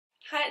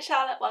Hi, it's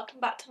Charlotte, welcome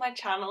back to my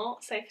channel.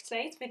 So for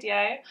today's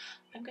video,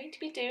 I'm going to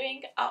be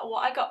doing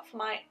what I got for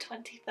my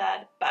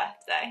 23rd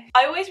birthday.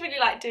 I always really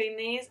like doing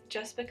these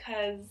just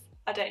because,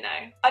 I don't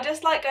know, I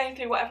just like going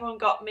through what everyone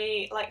got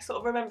me, like sort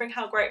of remembering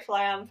how grateful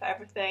I am for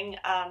everything,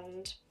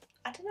 and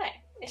I don't know.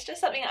 It's just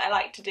something I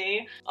like to do.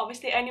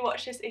 Obviously only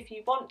watch this if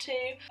you want to.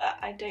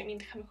 I don't mean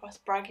to come across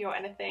braggy or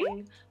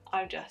anything.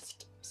 I'm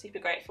just super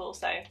grateful,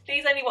 so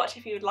please only watch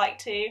if you would like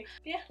to.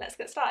 But yeah, let's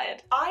get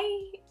started.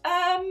 I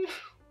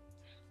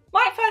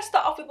might first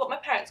start off with what my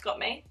parents got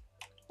me.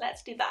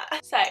 Let's do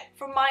that. So,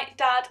 from my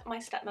dad, my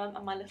stepmom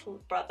and my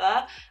little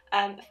brother,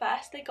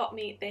 first they got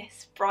me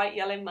this bright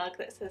yellow mug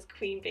that says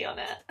Queen Bee on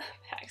it.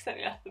 They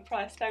accidentally left the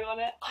price tag on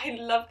it. I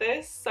love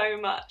this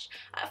so much.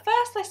 At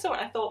first I saw it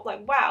and I thought,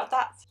 like, wow,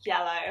 that's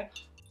yellow.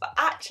 But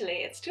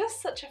actually, it's just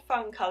such a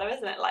fun colour,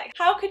 isn't it? Like,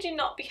 how could you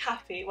not be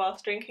happy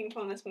whilst drinking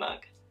from this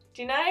mug?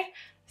 Do you know?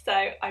 So,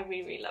 I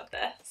really, really love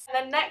this.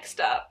 And then next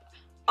up,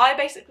 I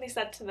basically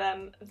said to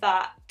them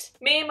that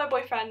me and my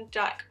boyfriend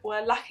Jack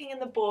were lacking in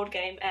the board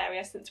game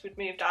area since we'd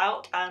moved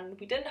out, and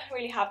we didn't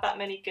really have that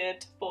many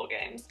good board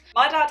games.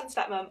 My dad and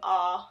stepmom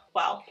are,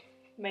 well,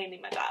 mainly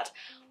my dad,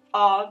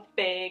 are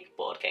big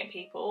board game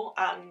people,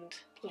 and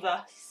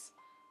thus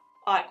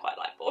I quite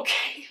like board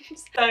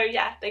games. So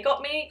yeah, they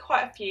got me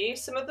quite a few.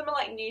 Some of them are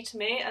like new to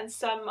me and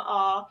some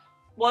are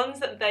ones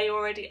that they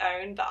already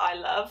own that I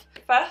love.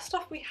 First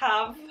off, we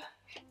have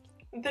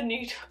the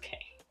noodle game.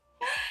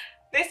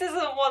 This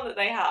isn't one that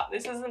they have,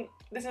 this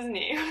is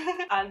new.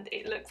 And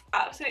it looks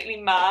absolutely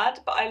mad,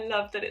 but I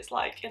love that it's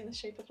like in the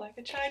shape of like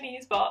a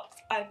Chinese box.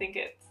 I think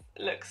it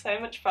looks so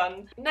much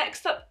fun.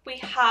 Next up we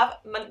have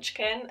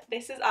Munchkin.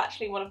 This is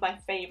actually one of my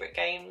favourite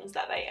games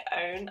that they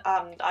own,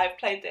 and I've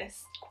played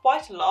this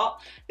quite a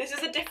lot. This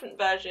is a different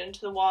version to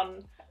the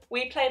one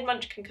we played,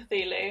 Munchkin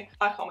Cthulhu.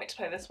 I can't wait to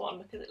play this one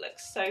because it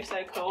looks so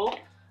cool.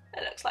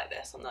 It looks like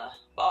this on the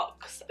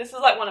box. This is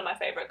like one of my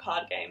favourite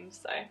card games,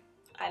 so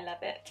I love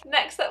it.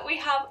 Next up we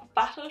have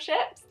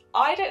Battleships.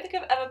 I don't think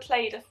I've ever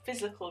played a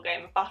physical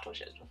game of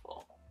Battleships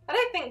before. I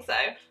don't think so.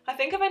 I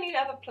think I've only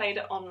ever played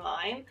it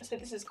online. So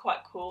this is quite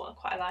cool and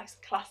quite a nice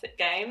classic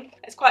game.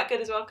 It's quite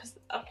good as well because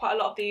quite a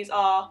lot of these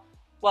are,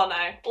 well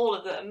no, all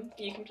of them,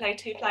 you can play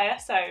 2-player,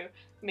 so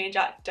me and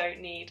Jack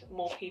don't need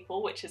more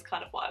people, which is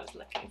kind of what I was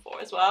looking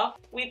for as well.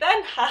 We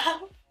then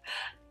have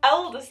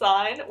Elder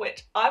Sign,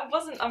 which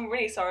I'm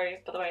really sorry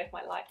by the way if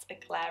my lights are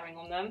glaring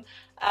on them.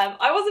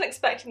 I wasn't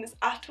expecting this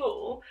at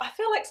all. I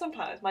feel like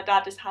sometimes my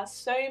dad just has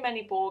so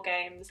many board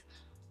games.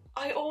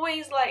 I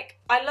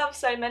love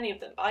so many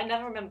of them, but I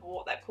never remember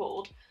what they're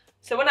called.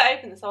 So when I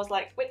opened this I was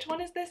like, which one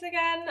is this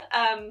again?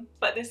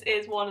 But this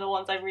is one of the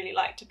ones I really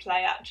like to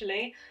play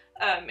actually.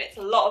 It's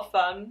a lot of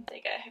fun. There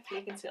you go,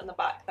 hopefully you can see on the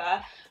back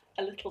there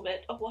a little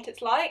bit of what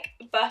it's like,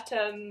 but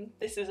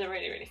this is a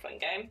really fun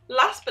game.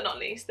 Last but not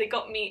least, they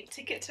got me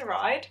Ticket to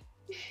Ride.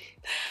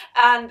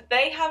 And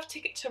they have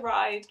Ticket to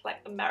Ride like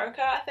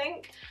America, I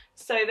think,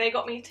 so they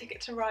got me Ticket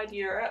to Ride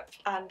Europe,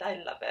 and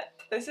I love it.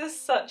 This is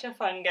such a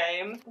fun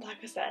game. Like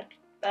I said,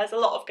 there's a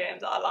lot of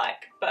games that I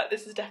like, but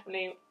this is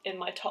definitely in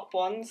my top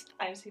ones.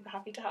 I'm super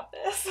happy to have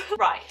this.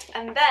 Right,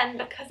 and then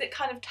because it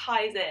kind of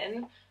ties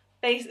in,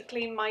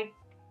 basically my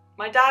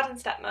dad and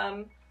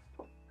stepmom,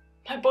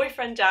 my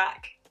boyfriend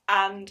Jack,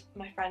 and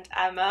my friend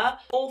Emma,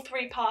 all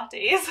three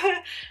parties,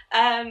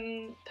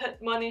 put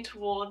money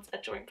towards a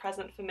joint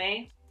present for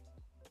me.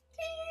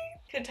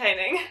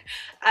 Containing.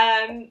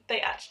 They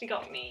actually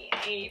got me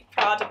a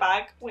Prada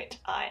bag, which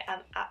I am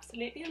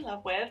absolutely in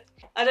love with.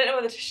 I don't know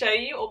whether to show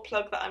you or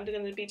plug that I'm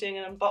going to be doing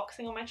an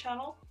unboxing on my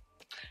channel.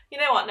 You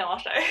know what? No, I'll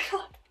show you.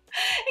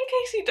 In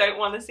case you don't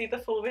want to see the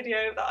full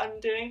video that I'm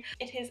doing.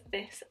 It is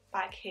this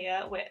bag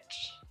here,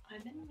 which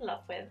I'm in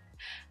love with.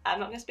 I'm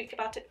not going to speak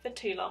about it for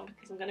too long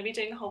because I'm going to be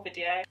doing a whole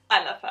video.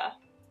 I love her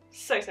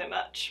so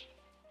much.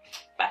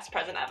 Best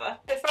present ever.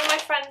 So from my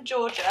friend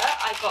Georgia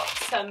I got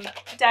some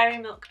dairy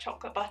milk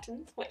chocolate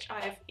buttons, which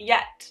I have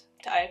yet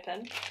to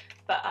open,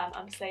 but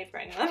I'm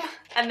savouring them.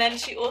 And then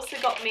she also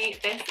got me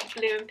this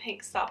blue and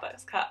pink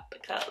Starbucks cup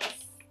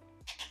because,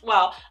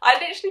 well, I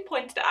literally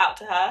pointed it out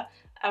to her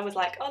and was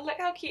like, oh look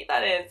how cute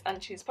that is,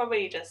 and she's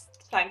probably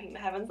just thanking the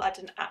heavens I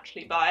didn't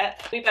actually buy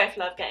it. We both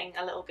love getting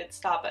a little good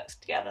Starbucks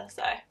together,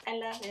 so I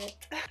love it.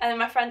 And then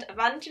my friend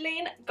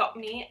Evangeline got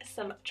me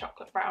some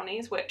chocolate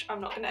brownies, which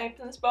I'm not going to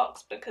open this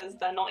box because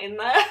they're not in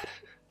there.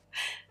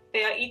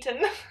 They are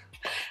eaten.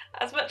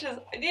 As much as,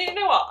 you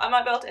know what, I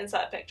might be able to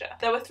insert a picture.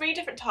 There were 3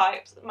 different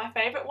types. My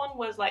favourite one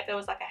was like, there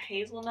was like a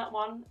hazelnut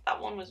one. That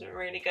one was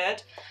really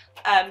good,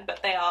 but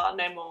they are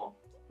no more.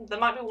 There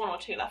might be 1 or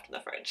 2 left in the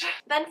fridge.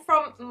 Then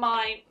from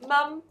my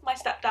mum, my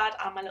stepdad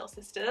and my little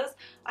sisters,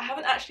 I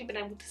haven't actually been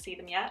able to see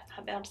them yet. I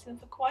haven't been able to see them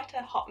for quite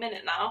a hot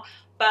minute now,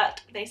 but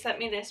they sent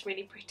me this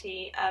really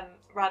pretty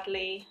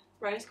Radley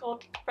rose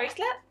gold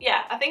bracelet.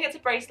 Yeah, I think it's a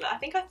bracelet. I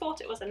think I thought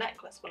it was a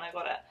necklace when I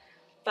got it,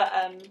 but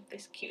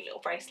this cute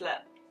little bracelet,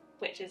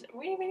 which is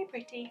really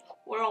pretty.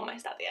 We're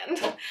almost at the end.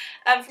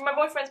 From my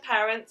boyfriend's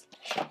parents,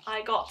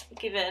 I got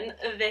given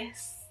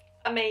this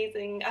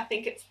amazing, I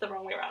think it's the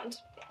wrong way around.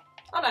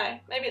 Oh no,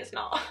 maybe it's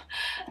not.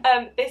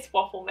 This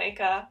waffle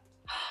maker.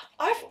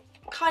 I've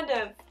kind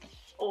of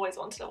always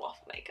wanted a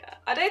waffle maker.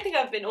 I don't think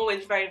I've been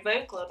always very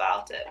vocal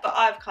about it, but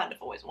I've kind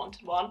of always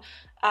wanted one,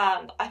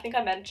 and I think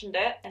I mentioned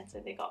it and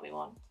so they got me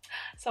one.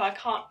 So I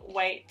can't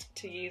wait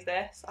to use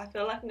this. I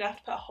feel like I'm gonna have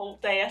to put a whole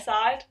day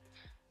aside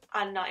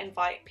and not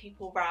invite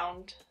people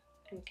round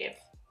and give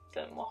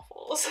them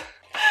waffles.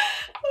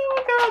 Oh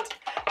my god.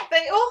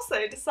 They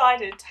also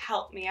decided to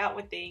help me out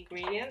with the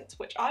ingredients,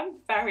 which I'm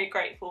very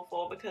grateful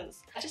for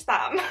because I just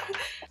am.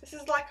 This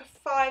is like a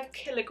 5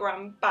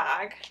 kilogram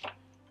bag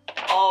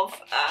of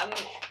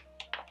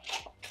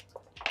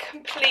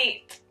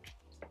complete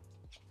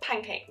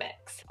pancake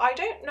mix. I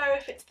don't know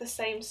if it's the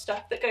same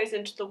stuff that goes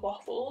into the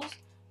waffles.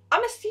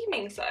 I'm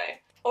assuming so.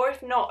 Or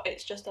if not,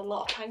 it's just a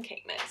lot of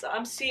pancake mix. So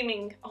I'm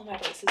assuming, oh my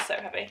god, this is so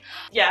heavy.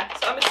 Yeah,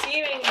 so I'm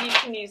assuming you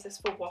can use this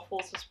for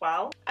waffles as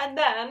well. And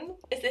then,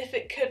 as if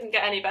it couldn't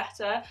get any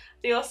better,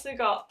 they also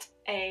got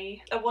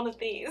a one of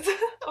these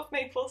of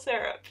maple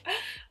syrup,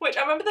 which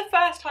I remember the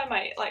first time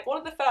one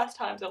of the first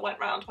times I went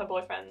round to my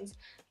boyfriend's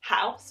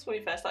house when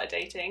we first started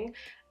dating,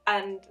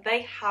 and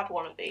they had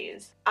one of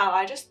these, and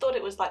I just thought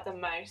it was like the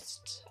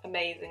most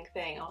amazing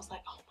thing. I was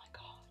like, oh my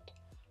god.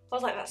 I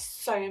was like, that's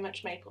so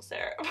much maple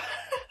syrup.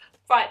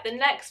 Right, the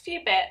next few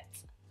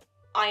bits,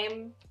 I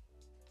am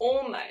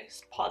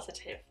almost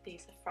positive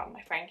these are from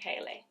my friend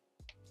Kaylee.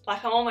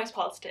 Like, I'm almost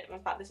positive.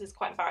 In fact, this is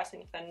quite embarrassing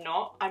if they're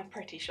not. I'm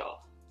pretty sure.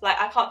 Like,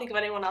 I can't think of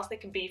anyone else they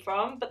can be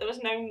from, but there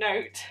was no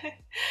note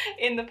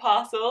in the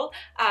parcel,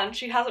 and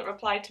she hasn't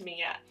replied to me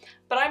yet,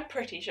 but I'm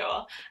pretty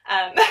sure.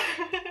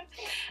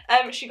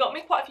 She got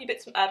me quite a few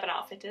bits from Urban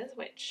Outfitters,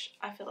 which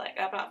I feel like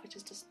Urban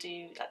Outfitters just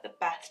do like the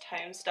best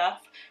home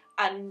stuff,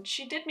 and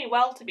she did me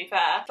well, to be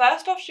fair.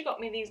 First off, she got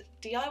me these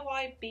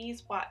DIY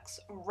beeswax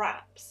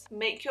wraps.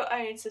 Make your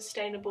own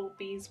sustainable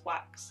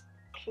beeswax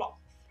cloth.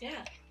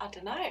 Yeah, I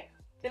don't know.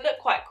 They look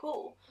quite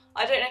cool.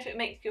 I don't know if it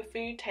makes your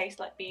food taste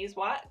like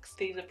beeswax.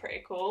 These are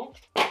pretty cool.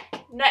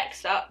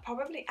 Next up,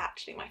 probably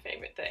actually my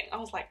favourite thing. I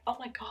was like, oh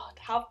my god,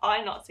 how have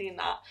I not seen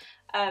that?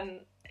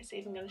 It's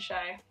even going to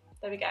show.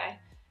 There we go.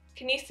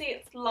 Can you see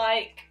it's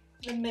like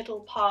the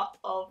middle part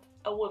of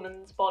a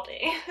woman's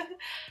body?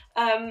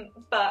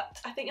 But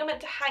I think you're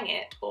meant to hang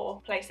it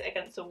or place it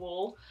against a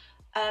wall.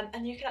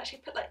 And you can actually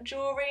put like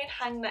jewellery and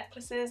hang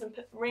necklaces and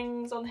put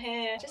rings on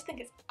here. I just think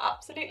it's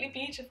absolutely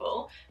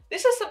beautiful.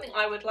 This is something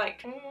I would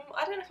like,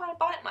 I don't know if I'd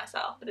buy it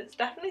myself, but it's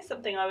definitely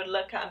something I would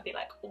look at and be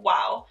like,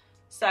 wow.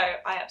 So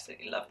I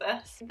absolutely love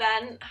this.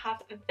 Then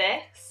have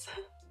this,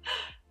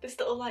 this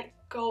little like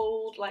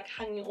gold like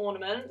hanging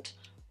ornament.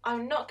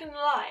 I'm not gonna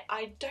lie,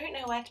 I don't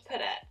know where to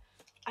put it.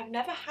 I've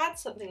never had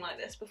something like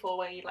this before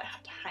where you like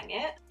have to hang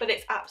it, but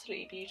it's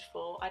absolutely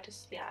beautiful. I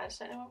just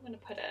don't know where I'm going to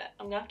put it.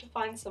 I'm going to have to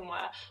find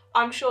somewhere.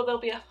 I'm sure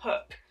there'll be a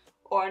hook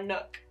or a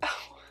nook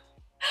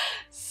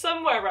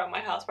somewhere around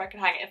my house where I can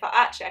hang it. In fact,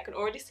 actually, I can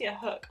already see a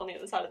hook on the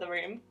other side of the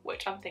room,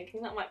 which I'm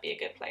thinking that might be a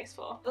good place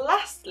for.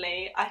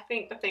 Lastly, I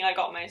think the thing I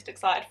got most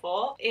excited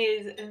for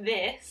is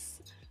this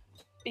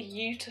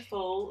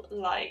beautiful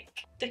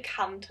like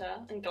decanter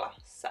and glass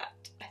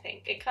set. I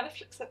think it kind of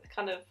looks like the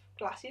kind of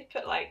glass you'd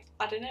put like,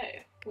 I don't know,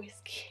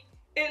 whiskey.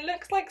 It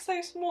looks like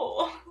so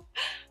small,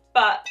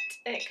 but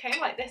it came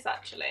like this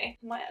actually.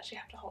 I might actually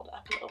have to hold it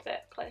up a little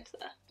bit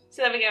closer.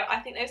 So there we go. I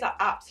think those are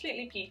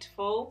absolutely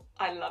beautiful.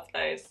 I love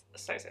those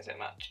so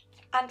much.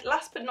 And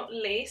last but not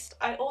least,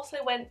 I also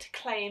went to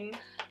claim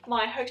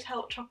my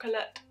Hotel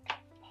Chocolat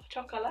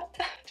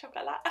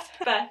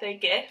birthday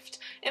gift.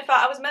 In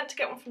fact, I was meant to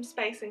get one from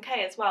Space &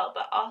 K as well,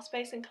 but our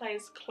Space & K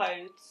is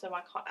closed, so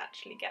I can't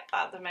actually get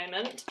that at the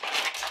moment.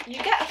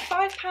 You get a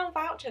 £5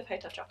 voucher of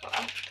Hotel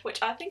Chocolat,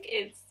 which I think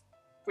is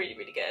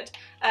really good.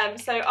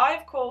 So I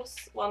of course,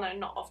 well no,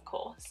 not of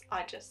course,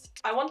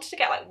 I wanted to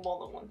get like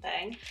more than one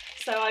thing.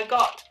 So I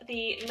got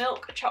the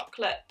milk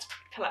chocolate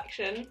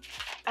collection,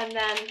 and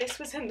then this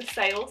was in the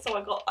sale, so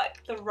I got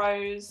like the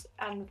rose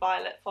and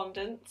violet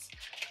fondants,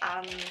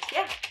 and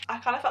yeah, I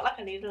kind of felt like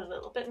I needed a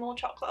little bit more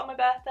chocolate on my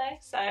birthday,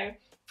 so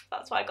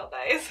that's why I got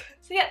those.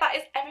 So yeah, that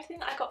is everything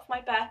that I got for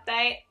my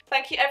birthday.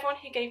 Thank you everyone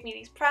who gave me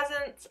these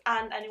presents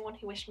and anyone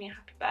who wished me a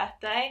happy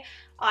birthday.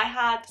 I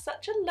had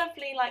such a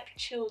lovely like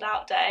chilled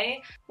out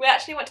day. We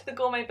actually went to the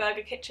Gourmet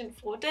Burger Kitchen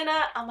for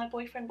dinner, and my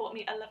boyfriend bought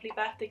me a lovely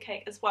birthday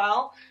cake as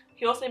well.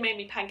 He also made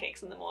me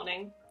pancakes in the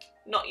morning,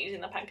 not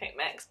using the pancake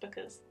mix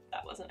because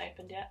that wasn't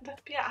opened yet.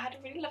 But yeah, I had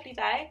a really lovely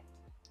day.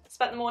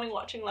 Spent the morning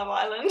watching Love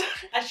Island,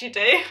 as you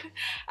do.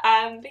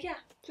 But yeah,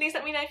 please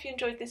let me know if you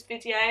enjoyed this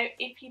video.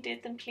 If you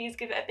did, then please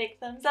give it a big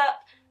thumbs up.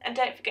 And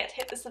don't forget to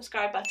hit the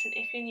subscribe button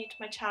if you're new to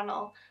my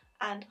channel.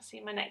 And I'll see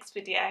you in my next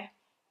video.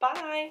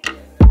 Bye!